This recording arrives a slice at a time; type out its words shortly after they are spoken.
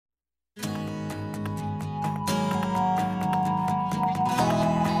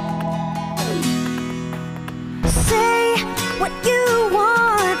what you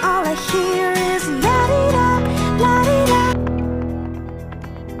want. All I hear is la-di-da, la-di-da.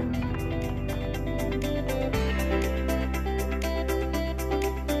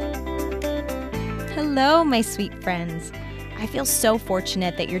 Hello, my sweet friends. I feel so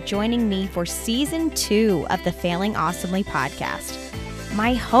fortunate that you're joining me for Season 2 of the Failing Awesomely podcast.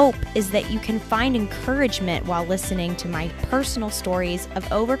 My hope is that you can find encouragement while listening to my personal stories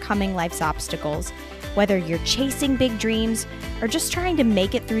of overcoming life's obstacles, whether you're chasing big dreams or just trying to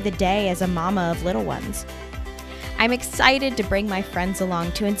make it through the day as a mama of little ones. I'm excited to bring my friends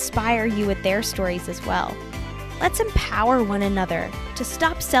along to inspire you with their stories as well. Let's empower one another to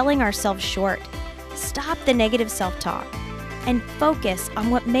stop selling ourselves short, stop the negative self-talk, and focus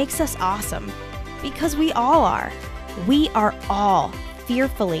on what makes us awesome. Because we all are. We are all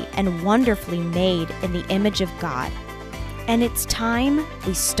fearfully and wonderfully made in the image of God. And it's time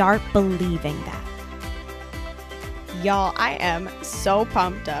we start believing that. Y'all, I am so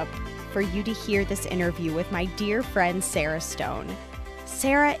pumped up for you to hear this interview with my dear friend Sarah Stone.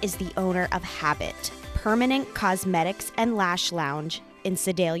 Sarah is the owner of Habit, Permanent Cosmetics and Lash Lounge in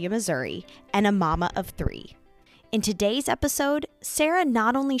Sedalia, Missouri, and a mama of 3. In today's episode, Sarah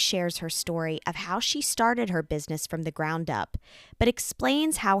not only shares her story of how she started her business from the ground up, but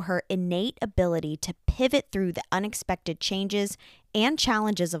explains how her innate ability to pivot through the unexpected changes and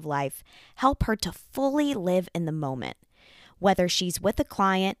challenges of life help her to fully live in the moment. Whether she's with a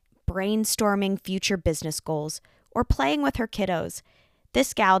client, brainstorming future business goals, or playing with her kiddos,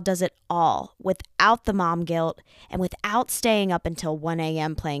 this gal does it all without the mom guilt and without staying up until 1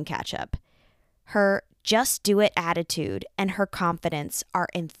 a.m. playing catch up. Her just do it attitude and her confidence are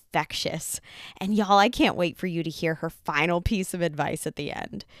infectious. And y'all, I can't wait for you to hear her final piece of advice at the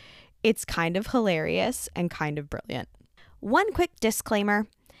end. It's kind of hilarious and kind of brilliant. One quick disclaimer.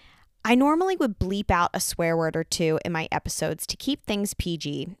 I normally would bleep out a swear word or two in my episodes to keep things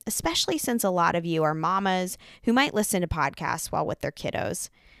PG, especially since a lot of you are mamas who might listen to podcasts while with their kiddos.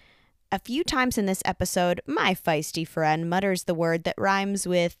 A few times in this episode, my feisty friend mutters the word that rhymes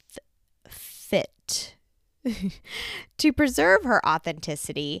with fit. To preserve her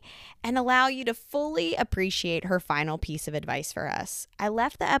authenticity and allow you to fully appreciate her final piece of advice for us, I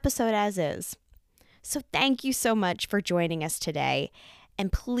left the episode as is. So thank you so much for joining us today,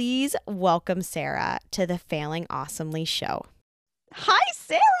 and please welcome Sarah to the Failing Awesomely show. Hi,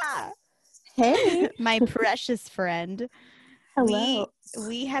 Sarah! Hey. My precious friend. Hello.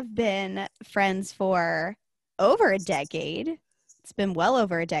 We have been friends for over a decade. It's been well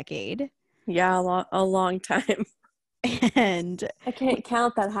over a decade. Yeah, a long time. And I can't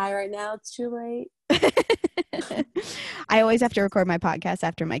count that high right now. It's too late. I always have to record my podcast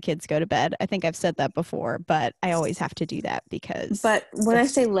after my kids go to bed. I think I've said that before, but I always have to do that because... But when I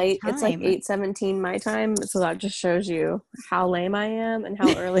say late, time. it's like 8:17 my time. So that just shows you how lame I am and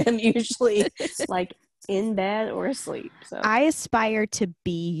how early I'm usually like in bed or asleep. So I aspire to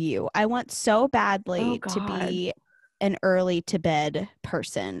be you. I want so badly to be an early to bed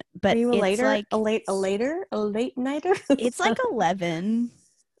person, but are you it's like a late nighter? It's like 11,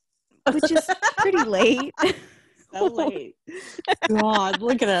 which is pretty late. So late. God,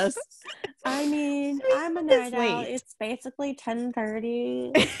 look at us. I mean, I'm a night owl. It's basically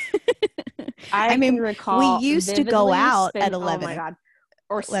 10:30. I mean, recall we used to go out at 11. Oh my God.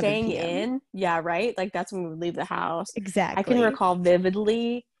 Or staying in. Yeah, right? Like that's when we would leave the house. Exactly. I can recall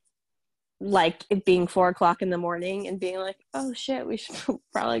vividly like it being 4:00 in the morning and being like, oh shit, we should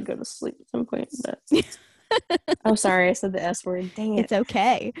probably go to sleep at some point. But oh, sorry, I said the S word. Dang it. It's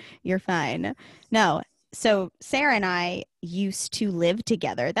okay. You're fine. No. So Sarah and I used to live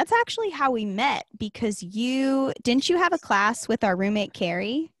together. That's actually how we met because didn't you have a class with our roommate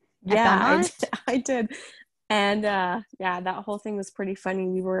Carrie? Yeah, I did. And yeah, that whole thing was pretty funny.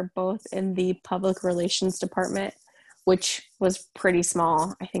 We were both in the public relations department, which was pretty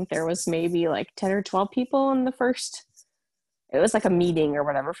small. I think there was maybe like 10 or 12 people in it was like a meeting or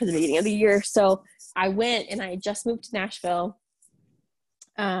whatever for the beginning of the year. So I went and I just moved to Nashville.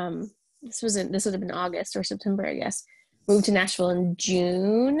 This would have been August or September, I guess. Moved to Nashville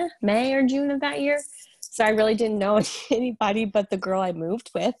in May or June of that year. So I really didn't know anybody but the girl I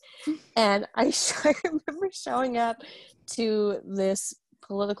moved with. And I remember showing up to this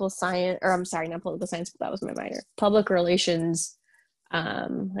political science, or I'm sorry, not political science, but that was my minor. Public relations,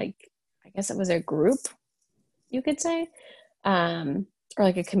 like, I guess it was a group, you could say, or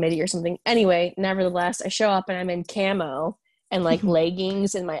like a committee or something. Anyway, nevertheless, I show up and I'm in camo and like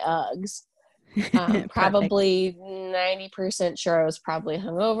leggings and my Uggs. Probably 90% sure I was probably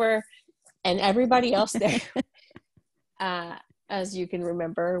hungover. And everybody else there, as you can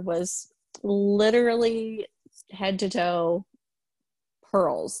remember, was literally head to toe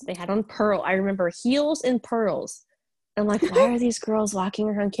pearls. They had on pearl. I remember heels and pearls. I'm like, why are these girls walking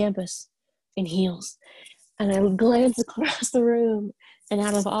around campus in heels? And I glance across the room, and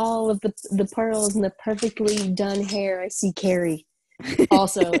out of all of the pearls and the perfectly done hair, I see Carrie,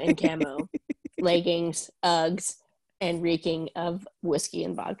 also in camo, leggings, Uggs, and reeking of whiskey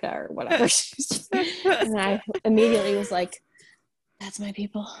and vodka or whatever. And I immediately was like, that's my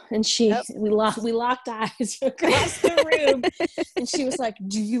people. And we locked eyes across the room. And she was like,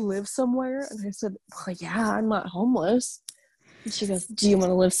 do you live somewhere? And I said, well, yeah, I'm not homeless. And she goes, do you want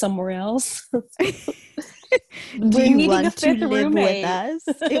to live somewhere else? Do you want to live with us?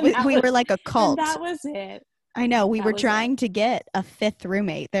 We were like a cult. And that was it. I know. We were trying to get a fifth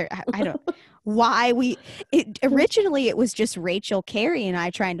roommate. There, I don't why originally it was just Rachel, Carrie, and I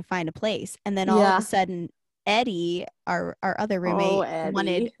trying to find a place, and then all of a sudden Eddie, our other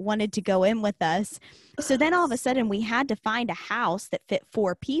roommate, wanted to go in with us. So then all of a sudden we had to find a house that fit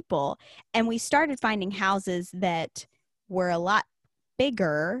 4 people, and we started finding houses that were a lot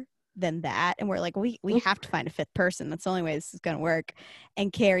bigger than that, and we're like, we have to find a 5th person. That's the only way this is gonna work.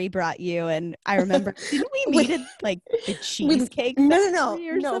 And Carrie brought you, and I remember didn't we meet at like the Cheesecake Factory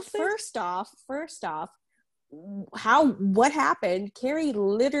or something? First off, what happened? Carrie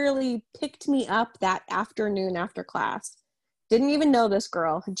literally picked me up that afternoon after class. Didn't even know this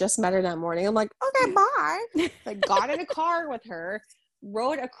girl. Had just met her that morning. I'm like, okay, bye. I got in a car with her,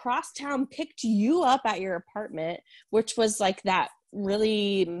 rode across town, picked you up at your apartment, which was like that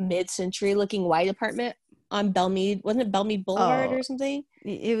really mid-century looking white apartment on Belmead. Wasn't it Belmead Boulevard or something?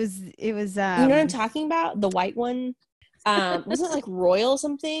 It was you know what I'm talking about? The white one. Wasn't it like Royal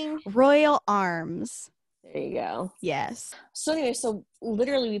something? Royal Arms. There you go. Yes. So anyway, so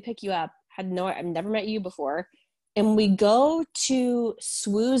literally we pick you up. I've never met you before. And we go to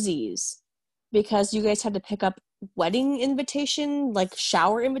Swoozy's because you guys had to pick up wedding invitation, like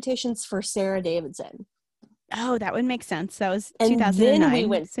shower invitations for Sarah Davidson. Oh, that would make sense. That was And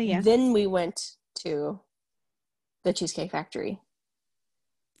 2009. Then we went to the Cheesecake Factory.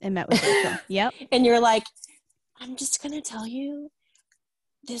 And met with Rachel. Yep. And you're like, I'm just going to tell you,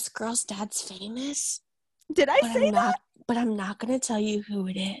 this girl's dad's famous. Did I say that? But I'm not going to tell you who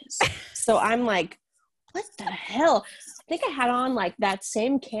it is. So I'm like, what the hell? I think I had on like that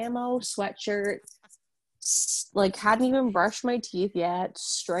same camo sweatshirt, like hadn't even brushed my teeth yet,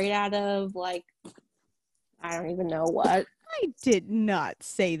 straight out of like, I don't even know what. I did not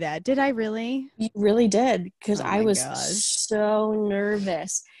say that. Did I really? You really did, because I was gosh. so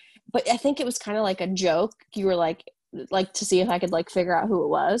nervous. But I think it was kind of like a joke. You were like to see if I could like figure out who it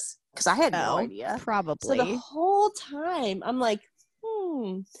was, because I had no idea. Probably. So the whole time I'm like,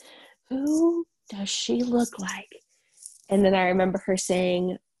 who does she look like? And then I remember her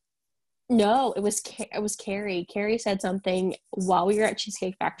saying, no, it was Carrie. Carrie said something while we were at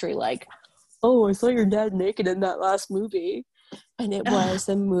Cheesecake Factory, like, oh, I saw your dad naked in that last movie. And it was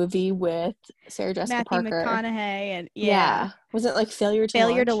the movie with Sarah Jessica Parker. Matthew McConaughey. And Was it like Failure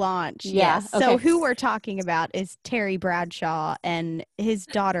to Launch? Yeah. Yes. So Okay. who we're talking about is Terry Bradshaw, and his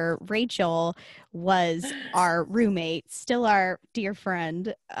daughter Rachel was our roommate, still our dear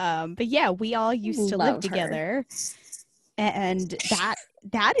friend. But yeah, we all used to live together. And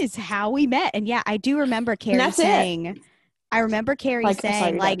that is how we met. And yeah, I do remember Carrie saying,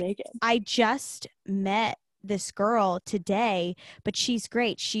 I just met this girl today, but she's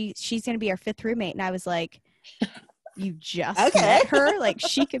great. She's going to be our 5th roommate. And I was like, you just met her? Like,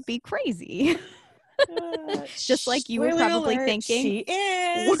 she could be crazy. Just like you were probably thinking. She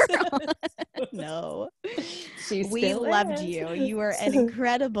is. No. We loved you. You were an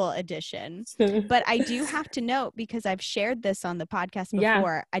incredible addition. But I do have to note, because I've shared this on the podcast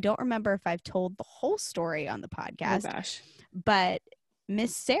before, I don't remember if I've told the whole story on the podcast. Oh, gosh. But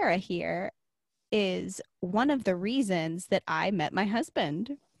Miss Sarah here is one of the reasons that I met my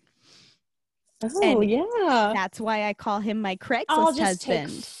husband. Oh, and yeah. That's why I call him my Craigslist I'll just husband.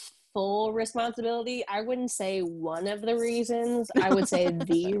 Take full responsibility. I wouldn't say one of the reasons. I would say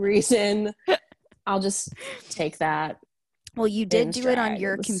the reason. I'll just take that. Well, you did do it on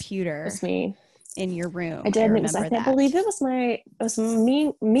your computer. It's me. In your room. I did. I believe it was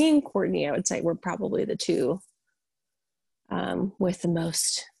me and Courtney, I would say, were probably the two with the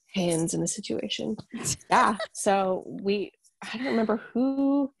most hands in the situation. Yeah. So I don't remember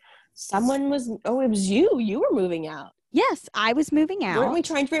who, it was you. You were moving out. Yes, I was moving out. Weren't we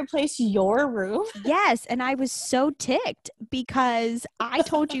trying to replace your room? Yes, and I was so ticked because I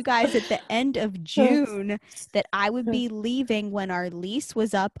told you guys at the end of June that I would be leaving when our lease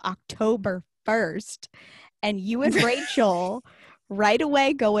was up October 1st. And you and Rachel right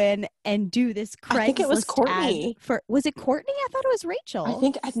away go in and do this Craigslist I think it was Courtney. Was it Courtney? I thought it was Rachel. I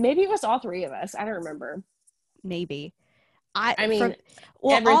think maybe it was all three of us. I don't remember. Maybe. I mean,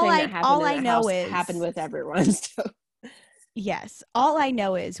 well, everything that happened all in I that know house is happened with everyone. So. Yes. All I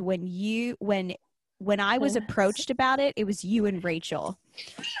know is when I was approached about it, it was you and Rachel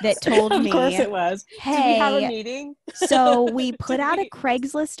that told me. Of course it was. Hey, did we have a meeting? So we put out a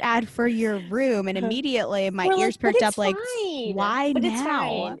Craigslist ad for your room, and immediately my ears perked up like, why but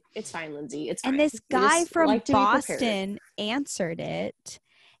now? It's fine, Lindsay. It's fine. And this guy from Boston answered it,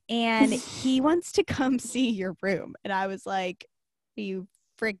 and he wants to come see your room. And I was like, are you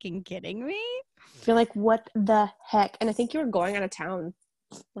freaking kidding me? You're like, what the heck? And I think you were going out of town,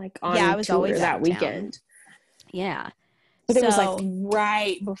 like on I was tour always that weekend. Yeah. But it was like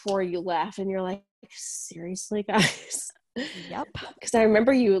right before you left, and you're like, seriously, guys? Yep. Because I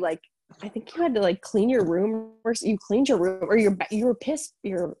remember you like, I think you had to like clean your room, or you cleaned your room, or you were pissed,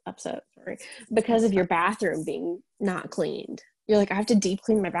 you're upset, sorry, because of your bathroom being not cleaned. You're like, I have to deep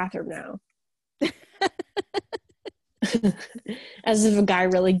clean my bathroom now. As if a guy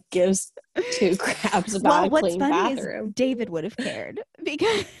really gives two craps about a clean bathroom. Is David would have cared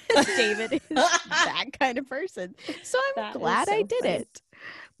because David is that kind of person. So I'm glad I did it.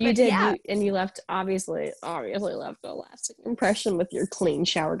 You did, and you left obviously left a lasting impression with your clean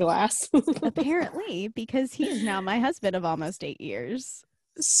shower glass. Apparently, because he's now my husband of almost 8 years.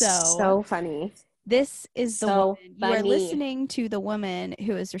 So funny. This is the woman. You are listening to the woman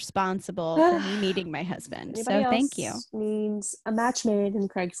who is responsible for me meeting my husband. Anybody so thank you. Needs a match made in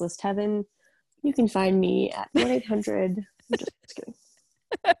Craigslist heaven. You can find me at 1-800. I'm just kidding.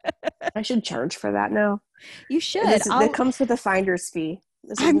 I should charge for that now. You should. It comes with a finder's fee.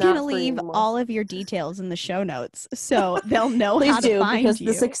 I'm going to leave all of your details in the show notes so they'll know how to find because you.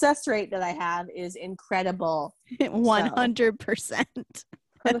 The success rate that I have is incredible. 100%.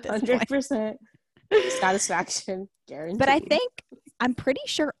 100%. Satisfaction guaranteed. But I'm pretty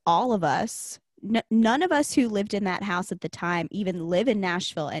sure all of us, none of us who lived in that house at the time even live in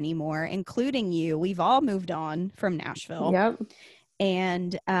Nashville anymore, including you. We've all moved on from Nashville. Yep.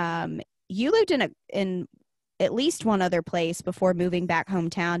 And you lived in at least one other place before moving back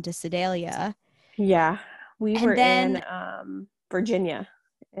hometown to Sedalia. Yeah. We were in Virginia,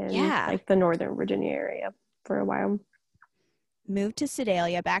 like the Northern Virginia area for a while. Moved to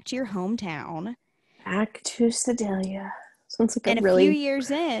Sedalia, back to your hometown. Back to Sedalia. Sounds like a really few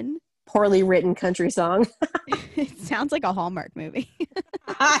years in, poorly written country song. It sounds like a Hallmark movie.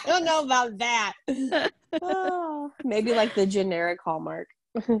 I don't know about that. Maybe like the generic Hallmark.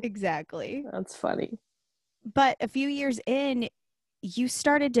 Exactly. That's funny. But a few years in, you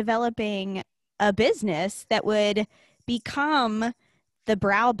started developing a business that would become the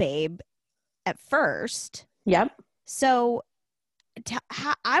Brow Babe at first. Yep. So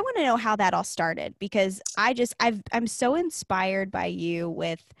I want to know how that all started, because I'm so inspired by you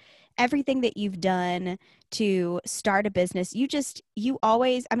with everything that you've done to start a business. You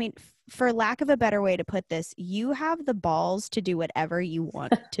always, I mean, for lack of a better way to put this, you have the balls to do whatever you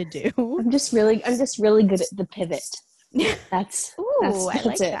want to do. I'm just really good at the pivot. That's I like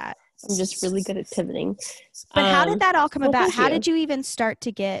it. that. I'm just really good at pivoting. But how did that all come about? How did you even start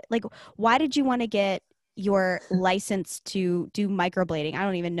to get, like, why did you want to get your license to do microblading? I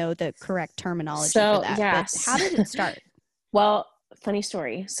don't even know the correct terminology for that. But how did it start? Well, funny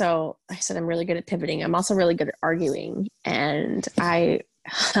story. So I said I'm really good at pivoting. I'm also really good at arguing, and I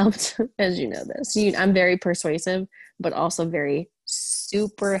helped, as you know this. I'm very persuasive, but also very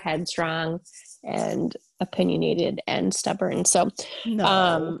super headstrong and opinionated and stubborn. So, me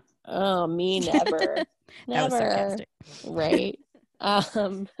never, That was sarcastic, right?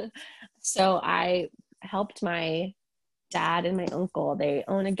 So I helped my dad and my uncle. They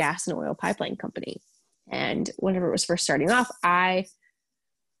own a gas and oil pipeline company. And whenever it was first starting off, I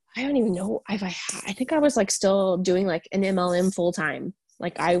don't even know if I think I was like still doing like an MLM full time.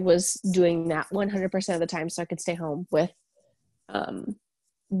 Like I was doing that 100% of the time so I could stay home with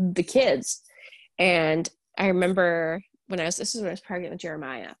the kids. And I remember this is when I was pregnant with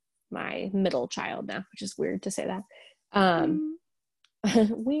Jeremiah, my middle child now, which is weird to say that.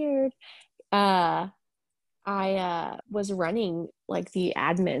 Weird. I was running like the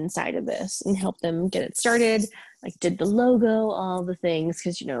admin side of this and helped them get it started, like did the logo, all the things,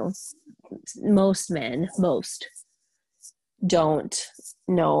 because most men don't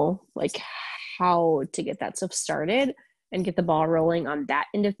know like how to get that stuff started and get the ball rolling on that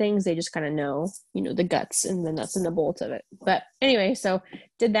end of things. They just kind of know, the guts and the nuts and the bolts of it. But anyway, so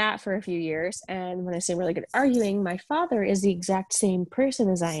did that for a few years. And when I say really good at arguing, my father is the exact same person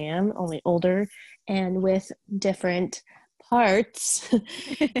as I am, only older and with different parts.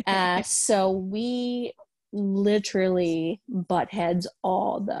 So we literally butt heads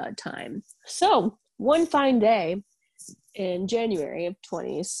all the time. So one fine day in January of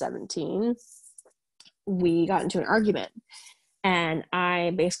 2017, we got into an argument, and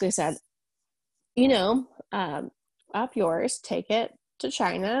I basically said, up yours, take it to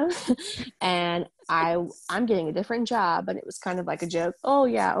China. And I'm getting a different job. And it was kind of like a joke. Oh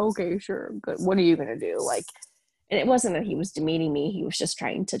yeah, okay, sure, good. What are you gonna do? Like, and it wasn't that he was demeaning me. He was just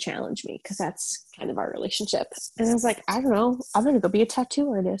trying to challenge me, because that's kind of our relationship. And I was like, I don't know, I'm gonna go be a tattoo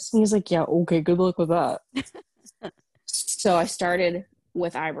artist. And he's like, yeah, okay, good luck with that. So I started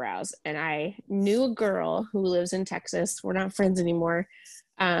with eyebrows, and I knew a girl who lives in Texas. We're not friends anymore.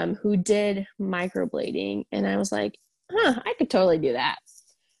 Who did microblading, and I was like, I could totally do that.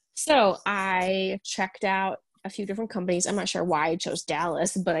 So I checked out a few different companies. I'm not sure why I chose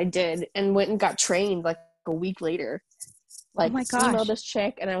Dallas, but I did, and went and got trained like a week later. Like, oh my gosh. emailed this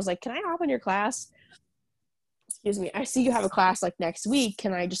chick, and I was like, can I hop in your class? Excuse me, I see you have a class like next week.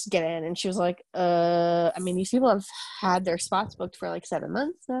 Can I just get in? And she was like, I mean, these people have had their spots booked for like 7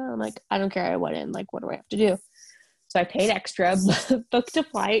 months now. I'm like, I don't care. I went in. Like, what do I have to do? So I paid extra, booked a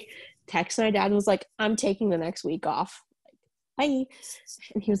flight, texted my dad, and was like, I'm taking the next week off. Like, bye.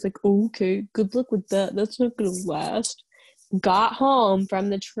 And he was like, okay, good luck with that. That's not going to last. Got home from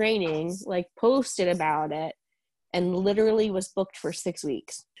the training, like posted about it, and literally was booked for 6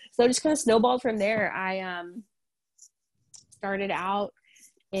 weeks. So it just kind of snowballed from there. I started out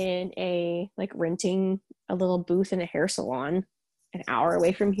in renting a little booth in a hair salon an hour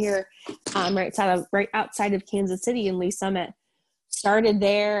away from here, right outside of Kansas City in Lee Summit. Started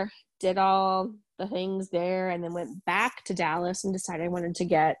there, did all the things there, and then went back to Dallas and decided I wanted to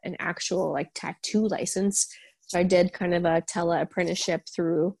get an actual like tattoo license. So I did kind of a tele apprenticeship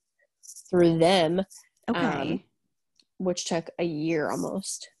through them, Okay. which took a year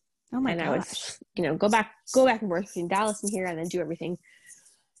almost. Oh my and gosh. I would, go back and forth between Dallas and here, and then do everything,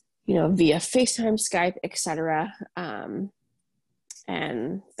 via FaceTime, Skype, etc.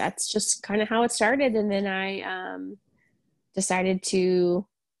 And that's just kind of how it started. And then I decided to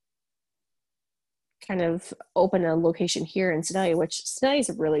kind of open a location here in Sedalia, which Sedalia is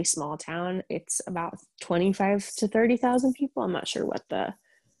a really small town. It's about 25 to 30,000 people. I'm not sure what the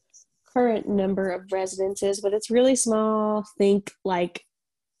current number of residents is, but it's really small. Think like,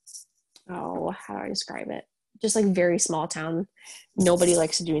 how do I describe it? Just like very small town. Nobody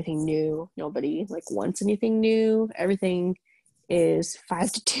likes to do anything new. Nobody like wants anything new. Everything is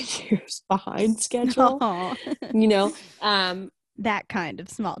 5 to 10 years behind schedule. That kind of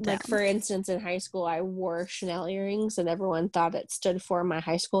small town. Like, for instance, in high school, I wore Chanel earrings, and everyone thought it stood for my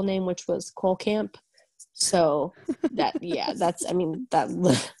high school name, which was Cole Camp. So that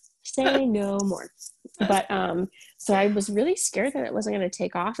say no more. But so I was really scared that it wasn't going to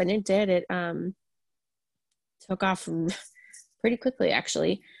take off, and it did. It took off pretty quickly,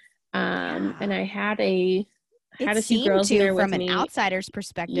 actually. And I had a few girls there with me. From an outsider's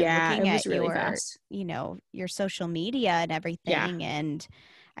perspective, looking at really your, fast. Your social media and everything. Yeah. And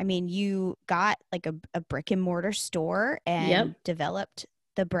I mean, you got like a brick and mortar store and developed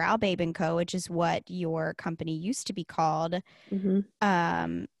the Brow Babe & Co., which is what your company used to be called.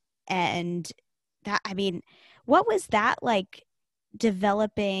 Mm-hmm. And that, I mean, what was that like,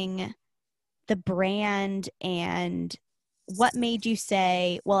 developing the brand, and what made you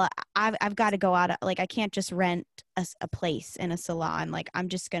say, well, I've got to go out, like, I can't just rent a place in a salon, like, I'm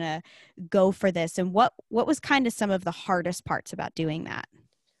just going to go for this? And what was kind of some of the hardest parts about doing that?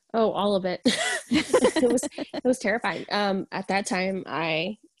 Oh, all of it. It was terrifying. At that time,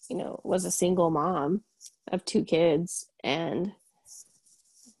 I, was a single mom of 2 kids, and,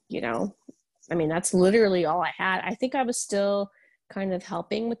 that's literally all I had. I think I was still kind of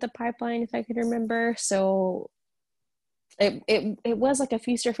helping with the pipeline, if I could remember. So it was like a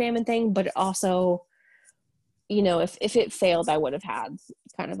feast or famine thing, but also, if it failed, I would have had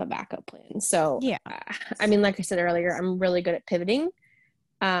kind of a backup plan. So, yeah, like I said earlier, I'm really good at pivoting.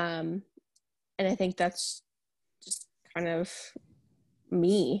 And I think that's just kind of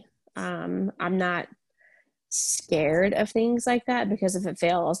me. I'm not scared of things like that, because if it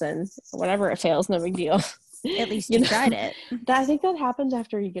fails, then whatever, it fails, no big deal. At least you tried it. I think that happens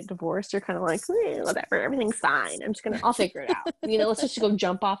after you get divorced. You're kind of like, whatever, everything's fine. I'll figure it out. Let's just go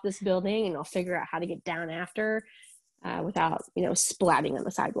jump off this building, and I'll figure out how to get down after, without, splatting on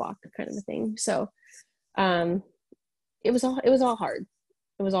the sidewalk, kind of a thing. So, it was all hard.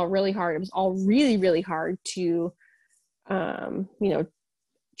 It was all really hard. It was all really, really hard to,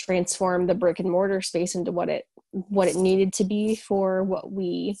 transform the brick and mortar space into what it needed to be for what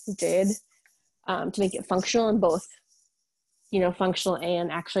we did, to make it functional in both functional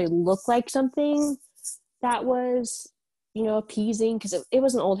and actually look like something that was, appeasing, because it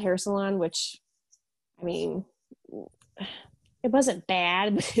was an old hair salon, which, I mean, it wasn't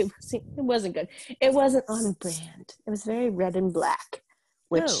bad, but it wasn't good. It wasn't on brand. It was very red and black,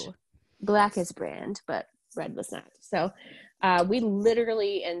 which black is brand, but red was not. So we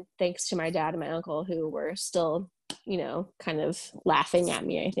literally, and thanks to my dad and my uncle, who were still, kind of laughing at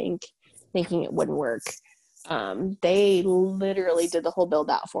me, I think, thinking it wouldn't work. They literally did the whole build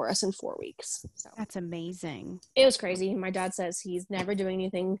out for us in 4 weeks. So That's amazing. it was crazy. My dad says he's never doing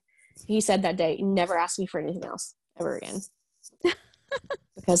anything. He said that day, never asked me for anything else ever again.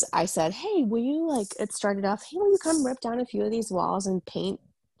 Because I said, hey, will you, it started off, hey, will you come rip down a few of these walls and paint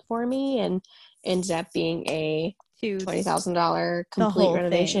for me? And ended up being a $20,000 complete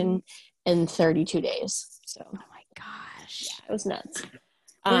renovation in 32 days. So, oh my gosh. Yeah, it was nuts.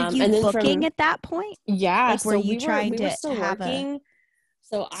 Were you and then booking at that point? Yeah. Were you trying to still have working?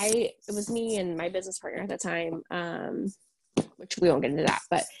 So it was me and my business partner at the time, which we won't get into that,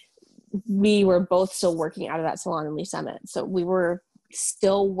 but we were both still working out of that salon in Lee Summit. So we were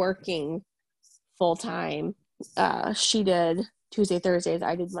still working full time. She did Tuesday, Thursdays.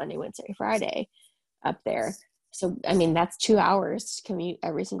 I did Monday, Wednesday, Friday up there. So, I mean, that's 2 hours to commute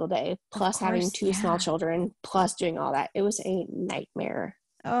every single day, plus having two small children, plus doing all that. It was a nightmare.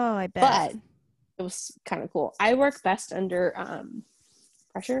 Oh, I bet. But it was kind of cool. I work best under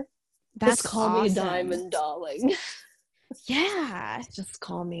pressure. That's Just call me a diamond, darling. Yeah. Just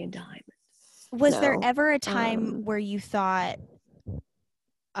call me a diamond. Was there ever a time where you thought,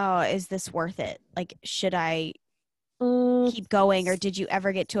 oh, is this worth it? Should I keep going? Or did you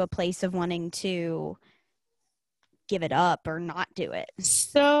ever get to a place of wanting to give it up or not do it?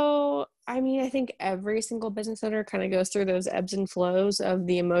 So, I mean, I think every single business owner kind of goes through those ebbs and flows of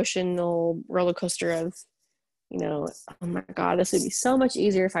the emotional roller coaster of, oh my God, this would be so much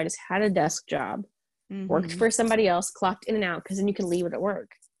easier if I just had a desk job, worked for somebody else, clocked in and out, because then you can leave it at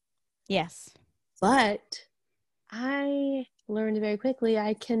work. Yes. But I learned very quickly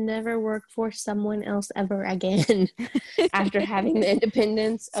I can never work for someone else ever again after having the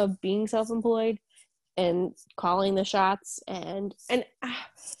independence of being self-employed and calling the shots. And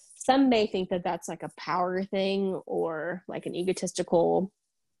some may think that that's a power thing or an egotistical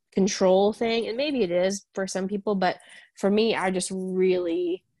control thing, and maybe it is for some people, but for me, I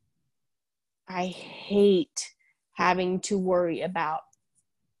hate having to worry about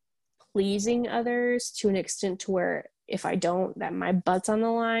pleasing others to an extent to where if I don't, that my butt's on the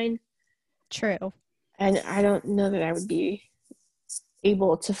line. True. And I don't know that I would be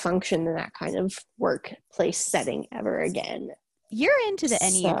able to function in that kind of workplace setting ever again. You're into the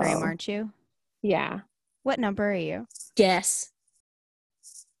Enneagram, aren't you? Yeah. What number are you? Guess.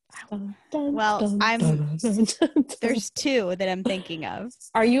 Well, there's 2 that I'm thinking of.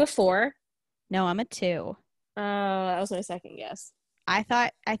 Are you a 4? No, I'm a 2. That was my second guess. I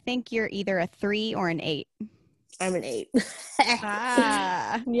think you're either a 3 or an 8. I'm an 8.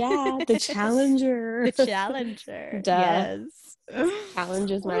 Ah. Yeah, the challenger. The challenger. Duh. Yes.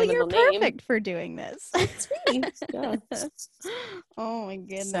 Challenge is my well, middle name. You're perfect for doing this. It's me. Yeah. Oh my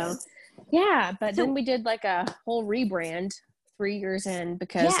goodness. So, yeah, but then we did a whole rebrand 3 years in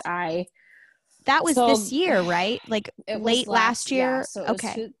because that was this year, right? It late last year. Yeah, so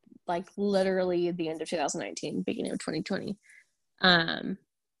it was literally the end of 2019, beginning of 2020.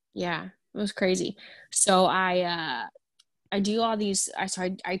 Yeah, it was crazy. So I do all these.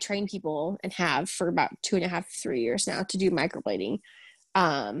 I train people and have for about 2.5, 3 years now to do microblading,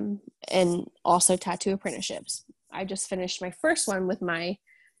 and also tattoo apprenticeships. I just finished my first one with my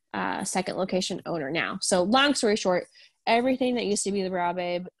second location owner now. So long story short, everything that used to be the Brow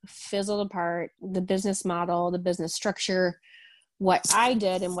Babe fizzled apart. The business model, the business structure, what I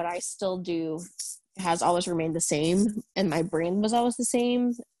did and what I still do has always remained the same, and my brand was always the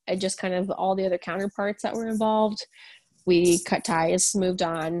same. I just kind of all the other counterparts that were involved, we cut ties, moved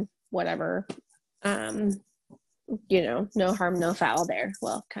on, whatever. No harm, no foul there.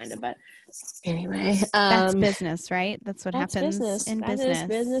 Well, kind of, but anyway. That's business, right? That's what happens in business. That is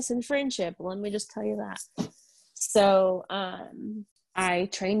business and friendship. Let me just tell you that. So I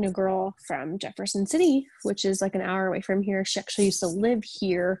trained a girl from Jefferson City, which is an hour away from here. She actually used to live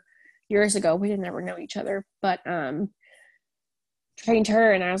here years ago. We didn't ever know each other, but trained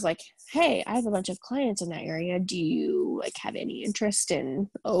her, and I was like, hey, I have a bunch of clients in that area. Do you have any interest in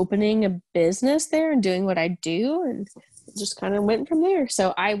opening a business there and doing what I do? And just kind of went from there.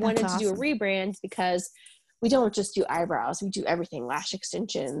 So I wanted to do a rebrand because we don't just do eyebrows. We do everything: lash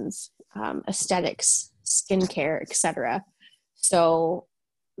extensions, aesthetics, skincare, etc. So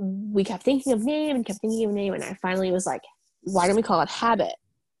we kept thinking of name, and I finally was like, why don't we call it Habit?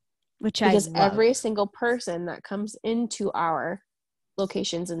 Which Because I love. every single person that comes into our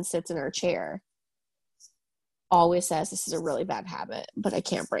locations and sits in our chair always says this is a really bad habit, but I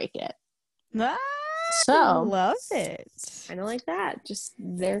can't break it. I So love it. kind of like that. Just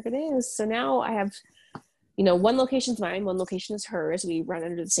there it is. So now I have, one location's mine, one location is hers. We run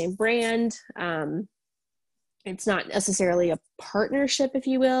under the same brand. It's not necessarily a partnership, if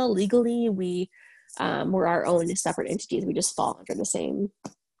you will. Legally, we're our own separate entities. We just fall under the same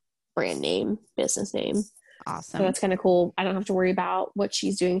brand name, business name. So Awesome. that's kind of cool. I don't have to worry about what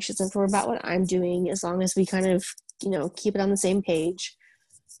she's doing. She doesn't have to worry about what I'm doing, as long as we kind of, keep it on the same page,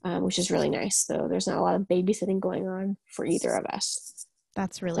 which is really nice. So there's not a lot of babysitting going on for either of us.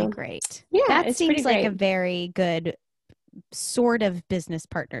 That's really So, great. yeah, That it's seems pretty like a great. very good sort of business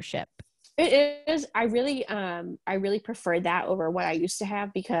partnership. It is. I really prefer that over what I used to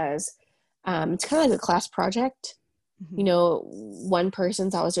have, because it's kind of like a class project. One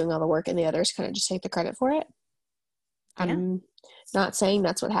person's always doing all the work and the others kind of just take the credit for it. Yeah. I'm not saying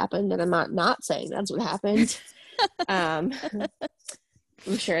that's what happened, and I'm not saying that's what happened. I'm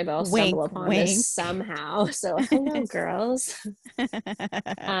sure they'll stumble Wink, upon wink. this somehow. So hello, girls.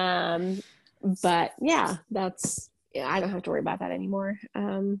 But yeah, I don't have to worry about that anymore.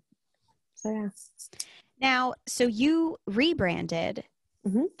 So yeah. Now, so you rebranded.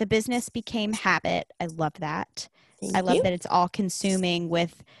 Mhm. The business became Habit. I love that. Thank I love you. that it's all consuming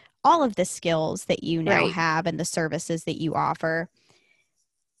with all of the skills that you now Right. have and the services that you offer.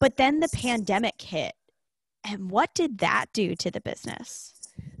 But then the pandemic hit. And what did that do to the business?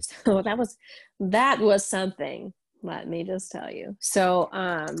 So that was something, let me just tell you. So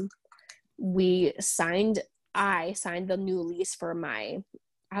I signed the new lease for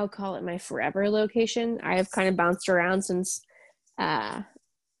I'll call it my forever location. I have kind of bounced around since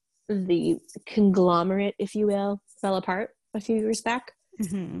the conglomerate, if you will, fell apart a few years back.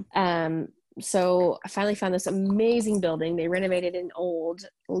 Mm-hmm. So I finally found this amazing building. They renovated an old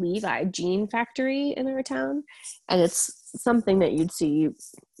Levi jean factory in our town, and it's something that you'd see,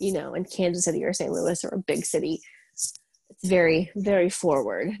 in Kansas City or St. Louis or a big city. It's very, very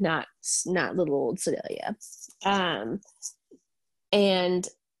forward, not little old Sedalia. And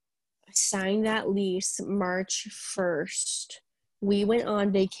I signed that lease March 1st. We went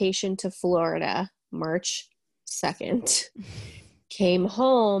on vacation to Florida March 2nd. Came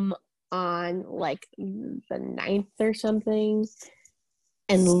home on like the 9th or something,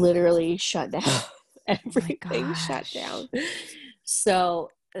 and literally shut down. Everything shut down. So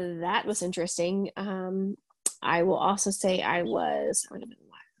that was interesting. I will also say I would have been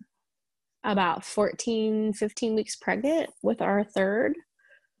about 14, 15 weeks pregnant with our third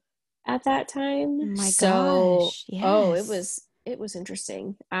at that time. My So, gosh. Yes. it was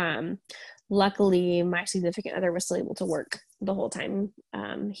interesting. Luckily, my significant other was still able to work the whole time.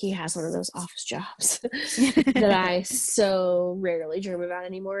 He has one of those office jobs that I so rarely dream about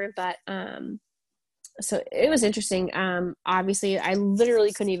anymore. But so it was interesting. Obviously, I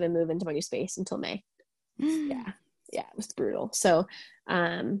literally couldn't even move into my new space until May. Yeah, it was brutal. So,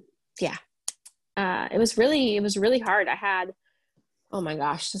 it was really hard. I had, oh my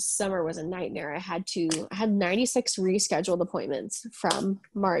gosh, this summer was a nightmare. I had 96 rescheduled appointments from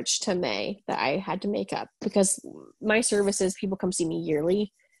March to May that I had to make up, because my services, people come see me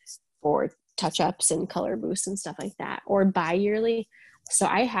yearly for touch-ups and color boosts and stuff like that, or bi-yearly. So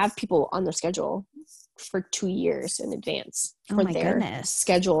I have people on the schedule for 2 years in advance for their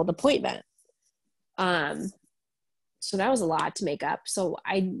scheduled appointment. So that was a lot to make up. So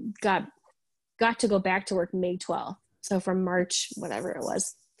I got to go back to work May 12th. So from March, whatever it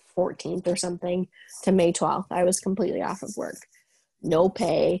was, 14th or something, to May 12th, I was completely off of work. No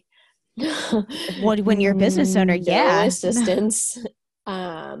pay. When you're a business owner, no assistance,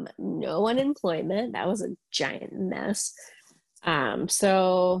 no unemployment. That was a giant mess.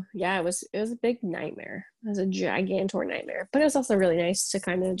 So yeah, it was a big nightmare. It was a gigantor nightmare, but it was also really nice to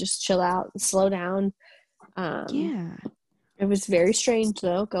kind of just chill out and slow down. It was very strange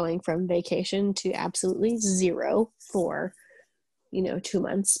though, going from vacation to absolutely zero for, 2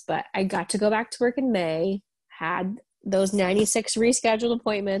 months, but I got to go back to work in May, had those 96 rescheduled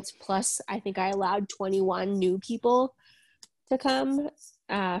appointments, plus I think I allowed 21 new people to come,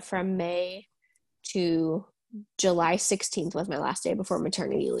 from May to July 16th was my last day before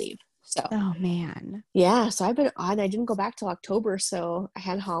maternity leave. So, oh man. Yeah. So I've been on, I didn't go back till October. So I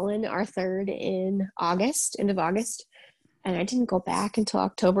had Holland, our third, in end of August. And I didn't go back until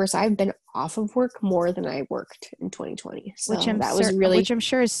October. So I've been off of work more than I worked in 2020. So which I'm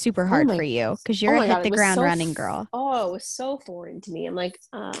sure is super hard for you, because you're a hit the ground running girl. Oh, it was so foreign to me. I'm like,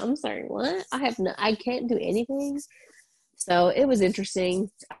 I'm sorry, what? I can't do anything. So it was interesting.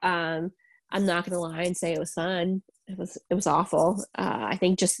 I'm not going to lie and say it was fun. It was awful. I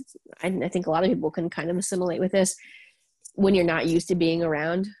think I think a lot of people can kind of assimilate with this when you're not used to being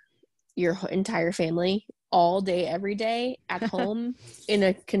around your entire family all day, every day at home in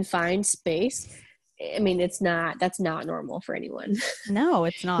a confined space. I mean, that's not normal for anyone. No,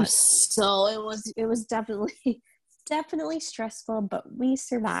 it's not. So it was definitely stressful, but we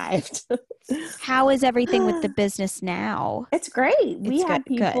survived. How is everything with the business now? It's great. We It's had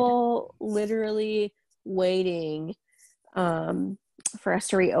good. people literally waiting for us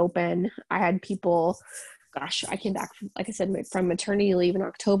to reopen. I had people, gosh, I came back, like I said, from maternity leave in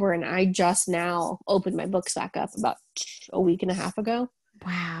October, and I just now opened my books back up about a week and a half ago.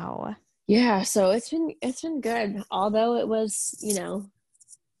 Wow. Yeah, so it's been good. Although it was,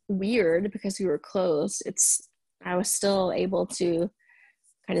 weird because we were closed, I was still able to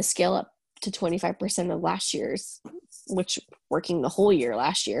kind of scale up to 25% of last year's, which working the whole year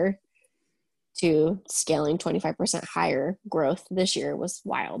last year to scaling 25% higher growth this year was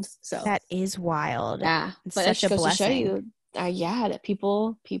wild. So That is wild. yeah, It's but such it a goes to show blessing. you, that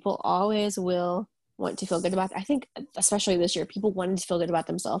people always will want to feel good about. I think especially this year, people wanted to feel good about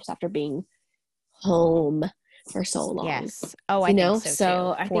themselves after being home for so long. Yes. Oh, I think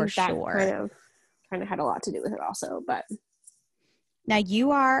so too. I For think that sure. kind of had a lot to do with it also. But Now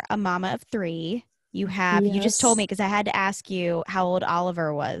you are a mama of 3. You just told me, because I had to ask you how old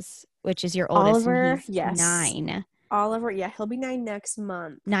Oliver was, which is your oldest. Oliver, and he's yes. 9. Oliver, yeah, he'll be 9 next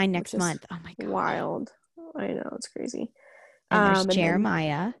month. 9 next month. Oh my God. Wild. I know, it's crazy. And there's and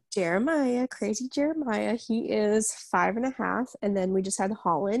Jeremiah. Crazy Jeremiah. He is 5.5. And then we just had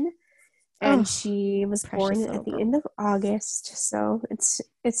Holland. And she was born at the end of August. So it's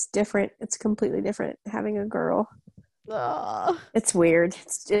different. It's completely different having a girl. It's weird.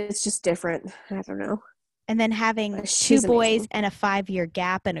 It's just different. I don't know. And then having She's 2 boys amazing. and a 5-year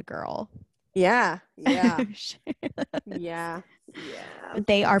gap and a girl. Yeah. Yeah. But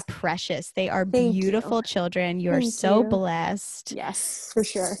they are precious. They are beautiful children. You are so blessed. Yes, for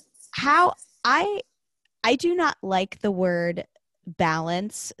sure. How I do not like the word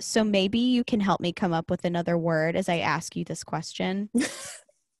balance, so maybe you can help me come up with another word as I ask you this question.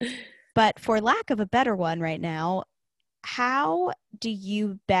 But for lack of a better one right now, how do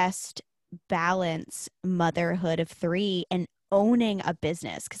you best balance motherhood of 3 and owning a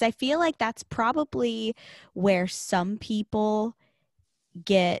business? Because I feel like that's probably where some people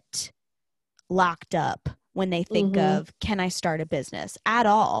get locked up when they think of, can I start a business at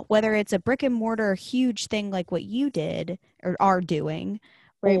all? Whether it's a brick and mortar huge thing like what you did or are doing,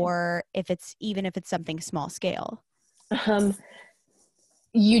 right, or if it's something small scale.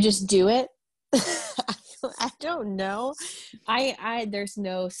 You just do it. I don't know. There's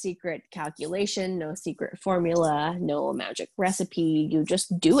no secret calculation, no secret formula, no magic recipe. You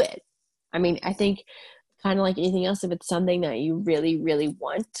just do it. I mean, I think kind of like anything else, if it's something that you really, really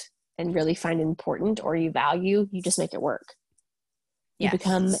want and really find important or you value, you just make it work. Yes. You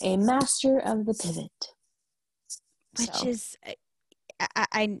become a master of the pivot. Which is,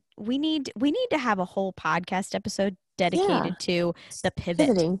 we need to have a whole podcast episode dedicated to the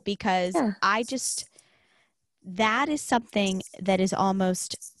pivoting, because that is something that is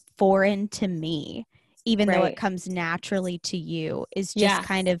almost foreign to me, even though it comes naturally to you, is just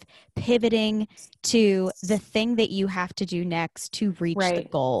kind of pivoting to the thing that you have to do next to reach the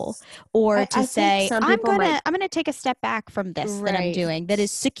goal, or to say, I'm gonna take a step back from this that I'm doing that is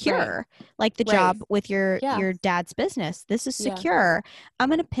secure, like the job with your dad's business. This is secure.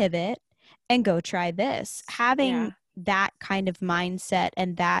 I'm gonna pivot and go try this. Having that kind of mindset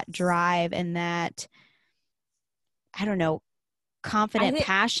and that drive and that, I don't know, confident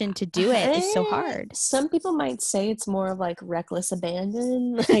passion to do it is so hard. Some people might say it's more of like reckless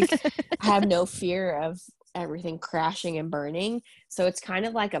abandon, like have no fear of everything crashing and burning. So it's kind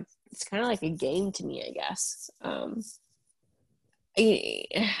of like a game to me, I guess.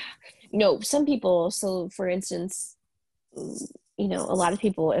 Some people, so for instance, a lot of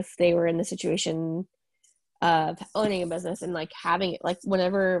people, if they were in the situation of owning a business and like having it, like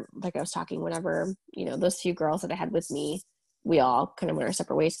whenever, like I was talking, whenever, those few girls that I had with me, we all kind of went our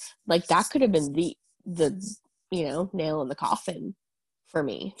separate ways. Like that could have been the nail in the coffin for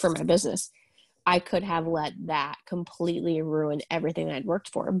me, for my business. I could have let that completely ruin everything I'd worked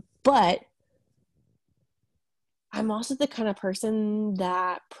for. But I'm also the kind of person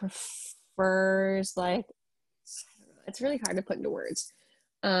that prefers, like, it's really hard to put into words.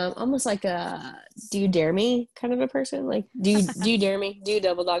 Almost like a do you dare me kind of a person. Like, do you dare me? Do you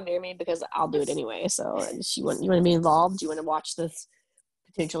double dog dare me? Because I'll do it anyway. So you want to be involved? Do you want to watch this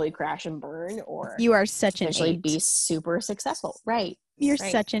potentially crash and burn, or You are such an potentially 8. be super successful. Right. You're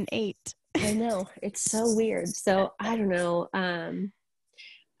Right. such an 8. I know. It's so weird. So I don't know.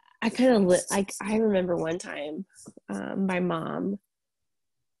 I kind of like, I remember one time, my mom,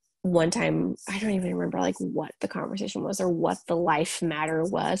 one time, I don't even remember like what the conversation was or what the life matter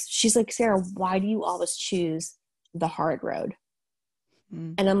was. She's like, Sarah, why do you always choose the hard road?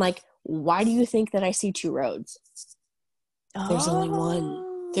 Mm. And I'm like, why do you think that I see 2 roads? There's only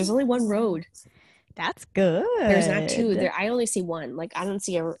one. There's only one road. That's good. There's not 2. I only see one. Like, I don't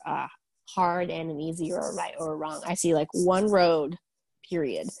see a hard and an easy or a right or a wrong. I see like one road,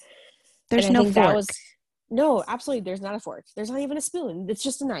 period. There's and I no think fork. that was, no, absolutely. There's not a fork. There's not even a spoon. It's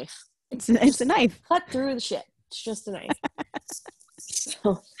just a knife. It's a knife. Cut through the shit. It's just a knife.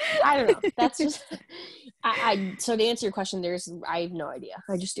 So I don't know. That's just, so to answer your question, I have no idea.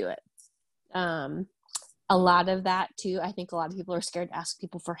 I just do it. A lot of that too, I think a lot of people are scared to ask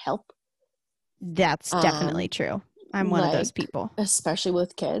people for help. That's definitely true. I'm one of those people. Especially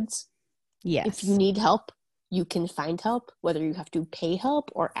with kids. Yes. If you need help, you can find help, whether you have to pay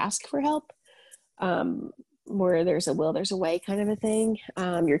help or ask for help. Where there's a will, there's a way kind of a thing.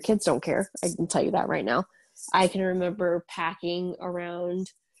 Your kids don't care. I can tell you that right now. I can remember packing around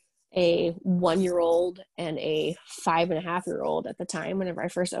a 1-year-old and a 5.5-year-old at the time whenever I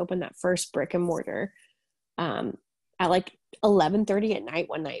first opened that first brick and mortar at like 11:30 at night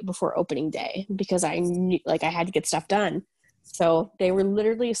one night before opening day, because I knew like I had to get stuff done. So they were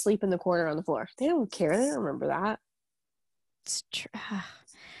literally asleep in the corner on the floor. They don't care. They don't remember that. It's true.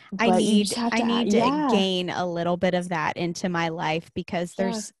 I need to yeah. gain a little bit of that into my life, because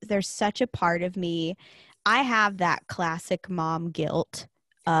there's such a part of me. I have that classic mom guilt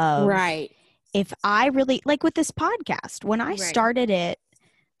of, right. If I really, like with this podcast, when I Right. started it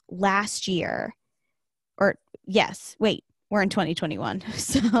last year, or yes, wait, we're in 2021.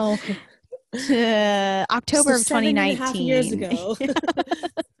 So October of 2019. 7.5 years ago.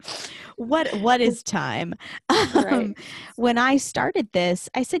 What is time? Right. When I started this,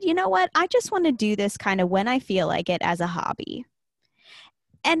 I said, you know what? I just want to do this kind of when I feel like it, as a hobby.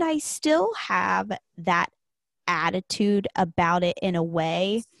 And I still have that attitude about it in a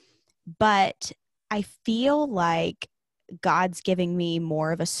way, but I feel like God's giving me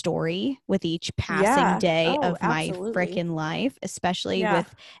more of a story with each passing day of my freaking life, especially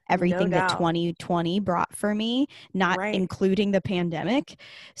with everything that 2020 brought for me, not including the pandemic.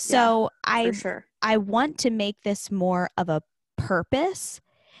 So I want to make this more of a purpose,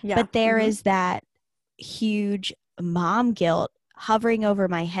 but there is that huge mom guilt hovering over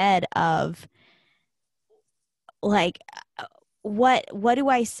my head of like, what do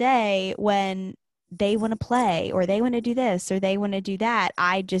I say when they want to play, or they want to do this, or they want to do that?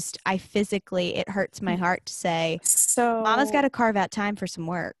 I physically, it hurts my heart to say, so Mama's got to carve out time for some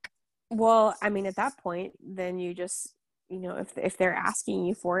work. Well, I mean, at that point, then you just, if they're asking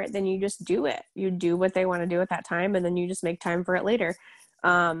you for it, then you just do it. You do what they want to do at that time, and then you just make time for it later.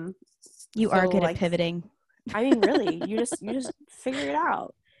 You are good at pivoting. I mean, really, you just figure it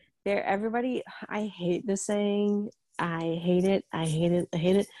out. Everybody, I hate this saying. I hate it.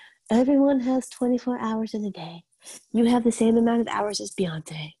 Everyone has 24 hours in a day. You have the same amount of hours as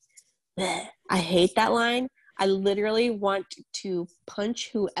Beyonce. Blech. I hate that line. I literally want to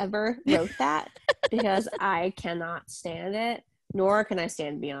punch whoever wrote that because I cannot stand it, nor can I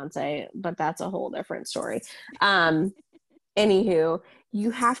stand Beyonce, but that's a whole different story. Anywho,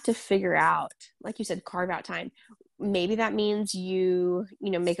 you have to figure out, like you said, carve out time. Maybe that means you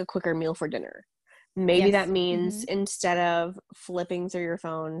make a quicker meal for dinner. Maybe that means instead of flipping through your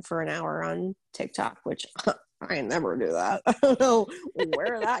phone for an hour on TikTok, which I never do that. I don't know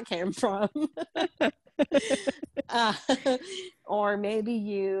where that came from. Or maybe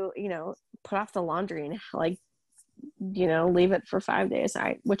you put off the laundry and leave it for 5 days,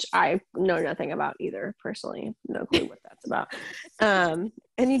 which I know nothing about either personally. No clue what that's about. And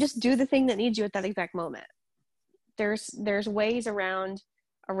you just do the thing that needs you at that exact moment. There's ways around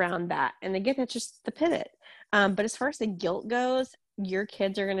that, and again, it's just the pivot. But as far as the guilt goes, your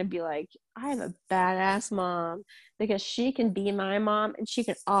kids are going to be like, I have a badass mom because she can be my mom and she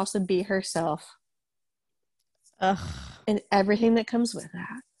can also be herself. Ugh. And everything that comes with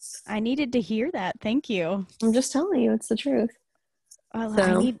that. I needed to hear that. Thank you. I'm just telling you, it's the truth. Well,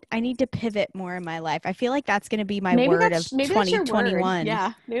 so, I need to pivot more in my life. I feel like that's going to be my word of 2021.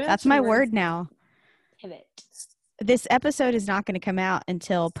 Yeah, that's my word now. Pivot. This episode is not going to come out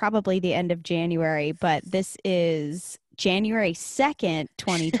until probably the end of January, but this is January 2nd,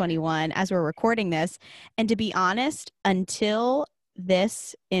 2021, as we're recording this. And to be honest, until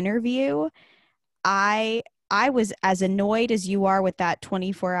this interview, I I was as annoyed as you are with that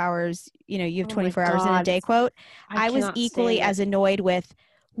 24 hours, you know, you have Oh my 24 hours in a God. day quote. I I was cannot equally stand as annoyed with,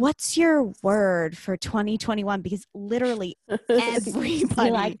 what's your word for 2021? Because literally it. everybody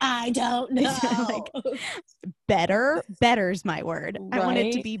You're like, I don't know. like, better's my word. I want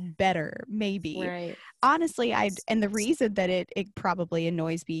it to Right? be better, maybe. Right. Honestly, and the reason that it probably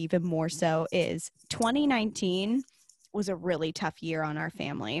annoys me even more so is 2019 was a really tough year on our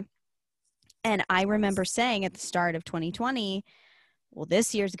family. And I remember saying at the start of 2020, well,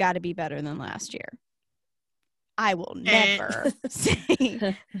 this year's got to be better than last year. I will never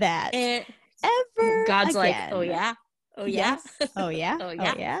say that ever God's like, again. oh yeah, oh yeah, Yes. Oh yeah. oh Oh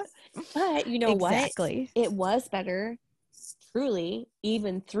yeah. yeah. But you know what? Exactly. It was better, truly,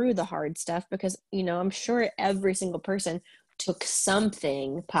 even through the hard stuff, because I'm sure every single person took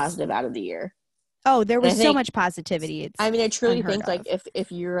something positive out of the year. Oh, there And I was so think, much positivity. It's I truly unheard think, like, of.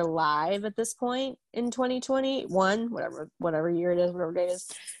 if you're alive at this point in 2021, whatever year it is, whatever day it is,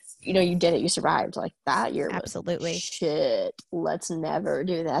 you did it, you survived. Like, that year was Absolutely. shit. Let's never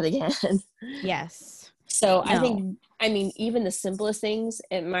do that again. Yes. So I No. think, even the simplest things,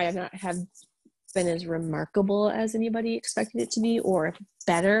 it might not have been as remarkable as anybody expected it to be, or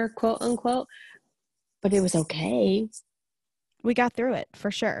better, quote unquote, but it was okay. We got through it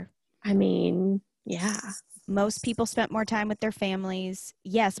for sure. Yeah. Most people spent more time with their families.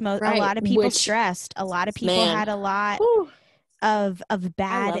 Yes, a Right. lot of people Which, stressed. A lot of people man, had a lot whew, of I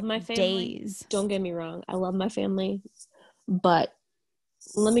bad love my family. days. Don't get me wrong. I love my family. But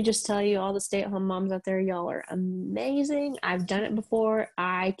let me just tell you, all the stay-at-home moms out there, y'all are amazing. I've done it before.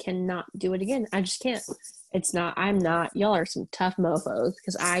 I cannot do it again. I just can't. I'm not. Y'all are some tough mofos,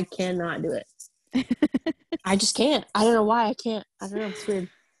 because I cannot do it. I just can't. I don't know why I can't. I don't know. It's weird.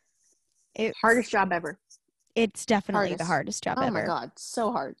 Hardest job ever. It's definitely the hardest job ever. Oh my God.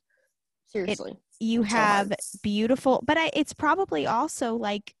 So hard. Seriously. You have beautiful, but it's probably also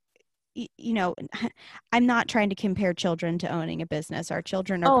like, I'm not trying to compare children to owning a business. Our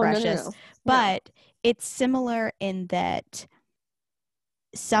children are precious, No. but it's similar in that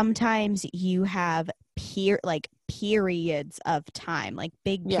sometimes you have periods of time, like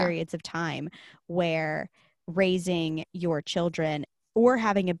big periods of time where raising your children or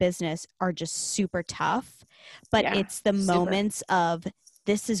having a business are just super tough, but it's the moments of,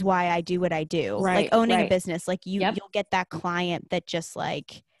 this is why I do what I do. Right, like owning right. a business, like you'll get that client that just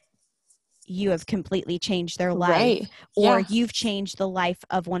like, you have completely changed their life, Right. or Yeah. you've changed the life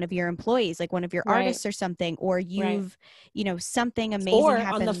of one of your employees, like one of your Right. artists or something, or you've, something amazing Or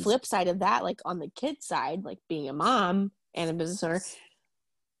happens. on the flip side of that, like on the kid side, like being a mom and a business owner,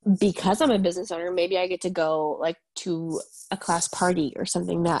 because I'm a business owner, maybe I get to go like to a class party or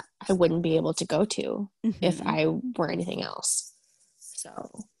something that I wouldn't be able to go to if I were anything else.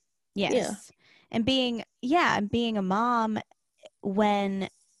 So, yes. Yeah. And being a mom, when,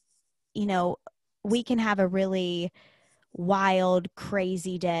 we can have a really wild,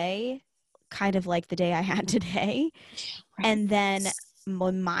 crazy day, kind of like the day I had today. Right. And then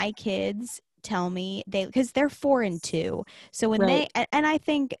when my kids tell me, because they're 4 and 2. So when and I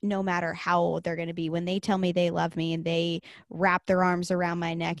think no matter how old they're going to be, when they tell me they love me and they wrap their arms around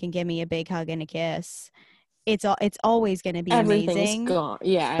my neck and give me a big hug and a kiss, it's always going to be amazing. Gone.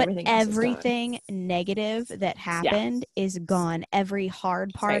 Yeah, but everything negative that happened is gone. Every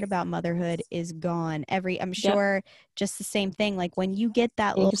hard part about motherhood is gone. I'm sure just the same thing. Like when you get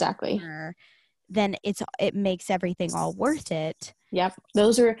that little partner, then it makes everything all worth it. Yep.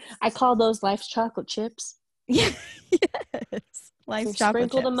 I call those life's chocolate chips. Yes. Life's chocolate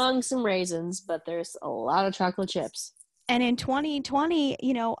sprinkled chips. Among some raisins, but there's a lot of chocolate chips. And in 2020,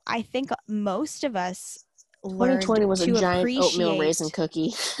 I think most of us 2020 was a giant oatmeal raisin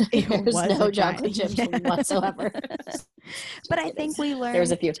cookie. There's no chocolate chips whatsoever. But I think we learned.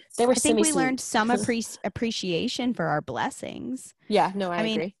 There's a few. I think we learned some appreciation for our blessings. Yeah, no, I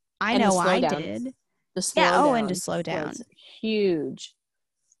agree. I know I did. The slow down. And to slow down. Was huge.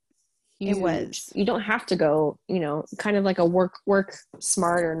 It was. You don't have to go, kind of like a work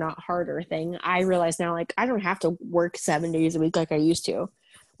smarter, not harder thing. I realize now, like, I don't have to work 7 days a week like I used to,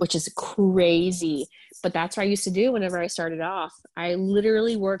 which is crazy. But that's what I used to do whenever I started off. I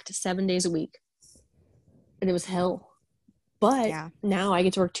literally worked 7 days a week. And it was hell. But now I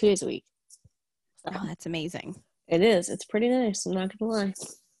get to work 2 days a week. So, that's amazing. It is. It's pretty nice. I'm not going to lie.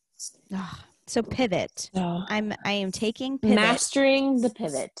 So pivot. I am taking pivot. Mastering the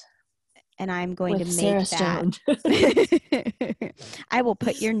pivot. And I'm going to make that. I will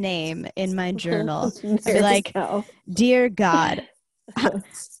put your name in my journaal. I'll be like, Dear God,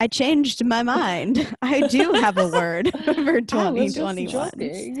 I changed my mind. I do have a word for I was just 2021.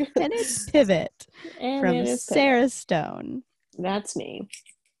 joking. And it's pivot And from it is pivot. Sarah Stone. That's me,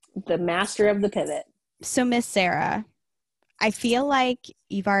 the master of the pivot. So Miss Sarah, I feel like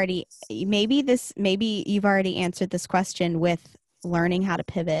maybe you've already answered this question with learning how to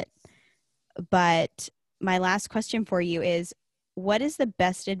pivot. But my last question for you is, what is the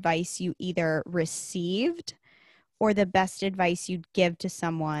best advice you either received or the best advice you'd give to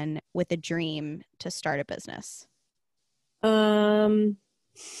someone with a dream to start a business?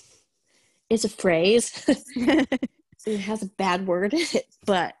 It's a phrase. It has a bad word in it,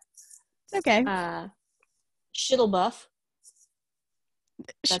 but Okay. shittle buff.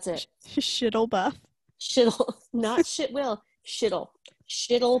 That's it. Shittle buff. Shittle, not shit will. Shittle.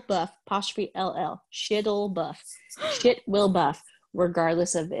 Shittle buff. Apostrophe LL. Shittle buff. Shit will buff,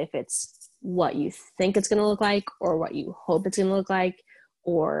 regardless of if it's what you think it's going to look like or what you hope it's going to look like,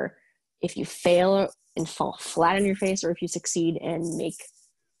 or if you fail and fall flat on your face, or if you succeed and make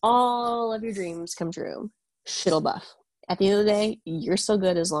all of your dreams come true. Shittle buff. At the end of the day, you're still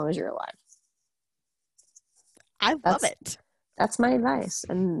good as long as you're alive. I love it. That's my advice.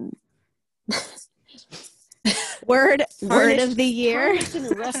 And Word of the year. tarnished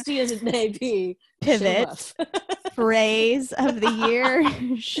and rusty as it may be. Pivot. Shittle buff. Phrase of the year.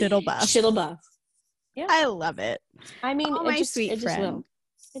 Shittle buff. Shittle buff. Yeah. I love it. I mean, Oh, my sweet friend.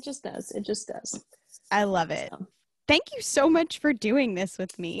 It just does. It just does. I love it. So. Thank you so much for doing this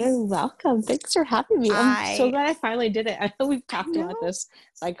with me. You're welcome. Thanks for having me. I'm so glad I finally did it. I know we've talked about this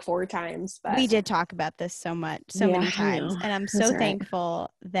like 4 times, but we did talk about this so many times, and I'm so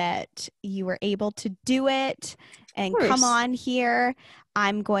thankful that you were able to do it and come on here.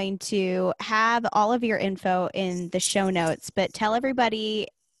 I'm going to have all of your info in the show notes, but tell everybody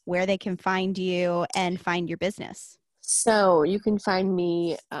where they can find you and find your business. So you can find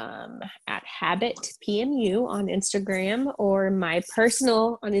me at Habit PMU on Instagram, or my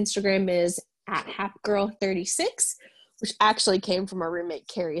personal on Instagram is at HapGirl36, which actually came from our roommate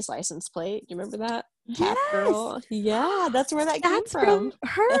Carrie's license plate. You remember that? Yes. HapGirl. Yeah, that's where that came from.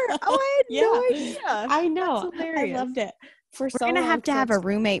 Her. Oh, I had no idea. I know. That's hilarious. I loved it. We're gonna have to have a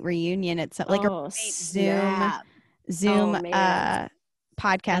roommate reunion. It's like a roommate Zoom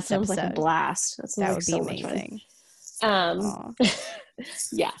podcast that sounds episode. like a blast. That would be amazing.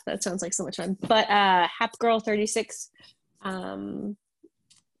 Yeah, that sounds like so much fun. But HapGirl36,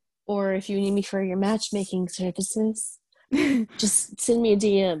 or if you need me for your matchmaking services, just send me a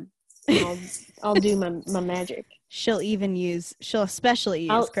DM. I'll do my magic. She'll especially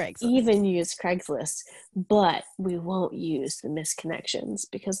use Craigslist. Even use Craigslist, but we won't use the misconnections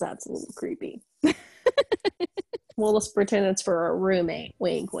because that's a little creepy. We'll just pretend it's for a roommate.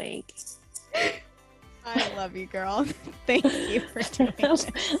 Wink, wink. I love you, girl. Thank you for doing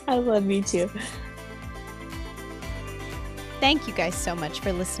it. I love you too. Thank you guys so much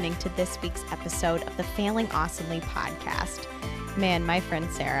for listening to this week's episode of the Failing Awesomely podcast. Man, my friend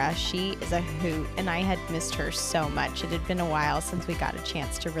Sarah, she is a hoot, and I had missed her so much. It had been a while since we got a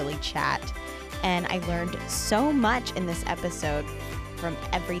chance to really chat, and I learned so much in this episode from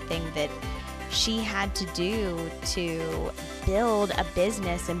everything that she had to do to build a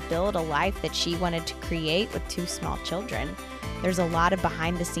business and build a life that she wanted to create with 2 small children. There's a lot of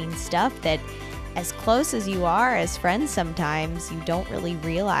behind the scenes stuff that, as close as you are as friends sometimes, you don't really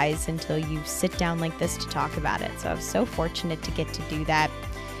realize until you sit down like this to talk about it. So I was so fortunate to get to do that.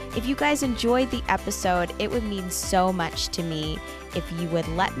 If you guys enjoyed the episode, it would mean so much to me if you would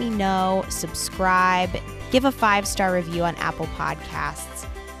let me know, subscribe, give a 5-star review on Apple Podcasts,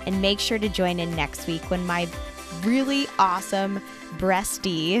 and make sure to join in next week when my really awesome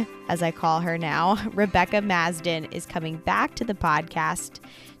breastie, as I call her now, Rebecca Masden, is coming back to the podcast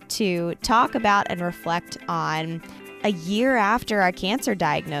to talk about and reflect on a year after our cancer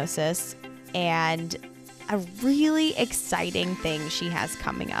diagnosis and a really exciting thing she has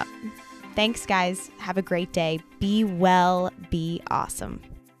coming up. Thanks, guys. Have a great day. Be well, be awesome.